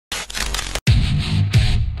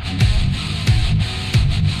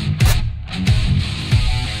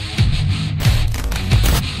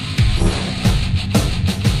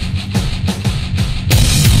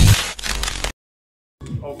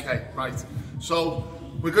So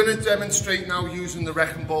we're going to demonstrate now using the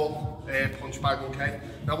wrecking ball punch bag, okay?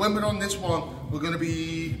 Now when we're on this one, we're going to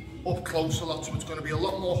be up close a lot, so it's going to be a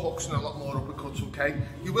lot more hooks and a lot more uppercuts, okay?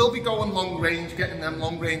 You will be going long range, getting them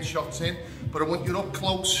long range shots in, but I want you up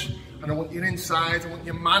close and I want you inside. I want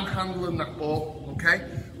you manhandling that ball, okay?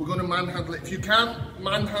 We're going to manhandle it. If you can't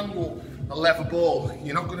manhandle a leather ball,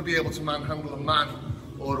 you're not going to be able to manhandle a man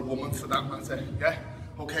or a woman for that matter, yeah?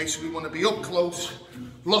 Okay, so we want to be up close,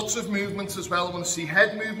 lots of movements as well. I want to see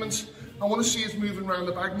head movements. I want to see us moving around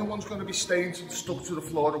the bag. No one's going to be staying stuck to the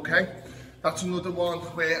floor, okay? That's another one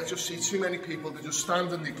where I just see too many people, they just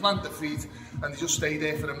stand and they plant their feet and they just stay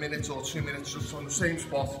there for a minute or 2 minutes just on the same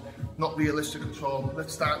spot. Not realistic at all.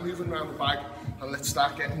 Let's start moving around the bag and let's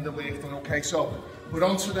start getting the work done, okay? So we're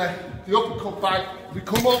on to the uppercut bag. We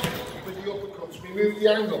come up with the uppercuts, we move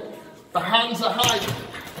the angle. The hands are high,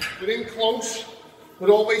 we're in close. We're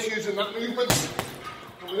always using that movement.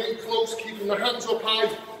 And we're in close, keeping the hands up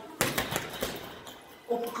high.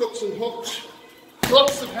 Uppercuts and hooks.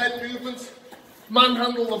 Lots of head movement.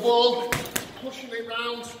 Manhandle the ball. Pushing it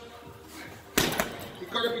round. You've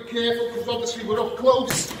got to be careful because obviously we're up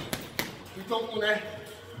close. We don't want to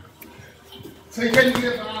take any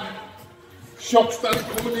of our shots that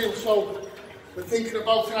are coming in. So we're thinking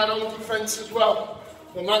about our own defence as well.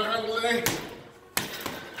 We're manhandling it.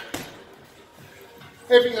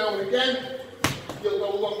 Every now and again, you'll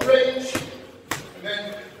go long range, and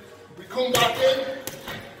then we come back in.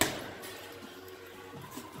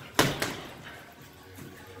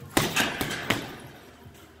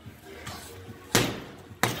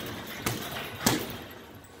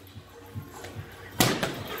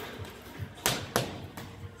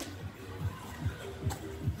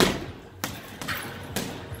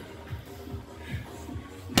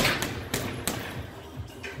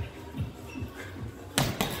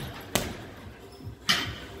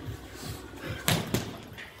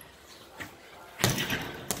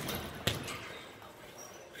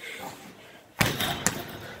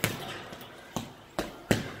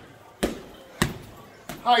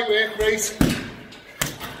 High work rate.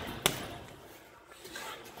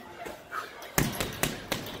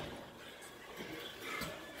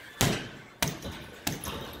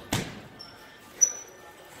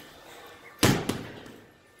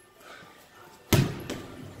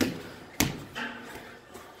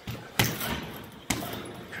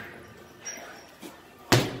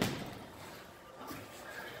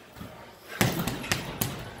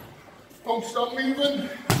 Don't stop moving.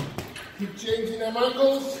 Keep changing them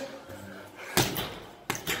angles.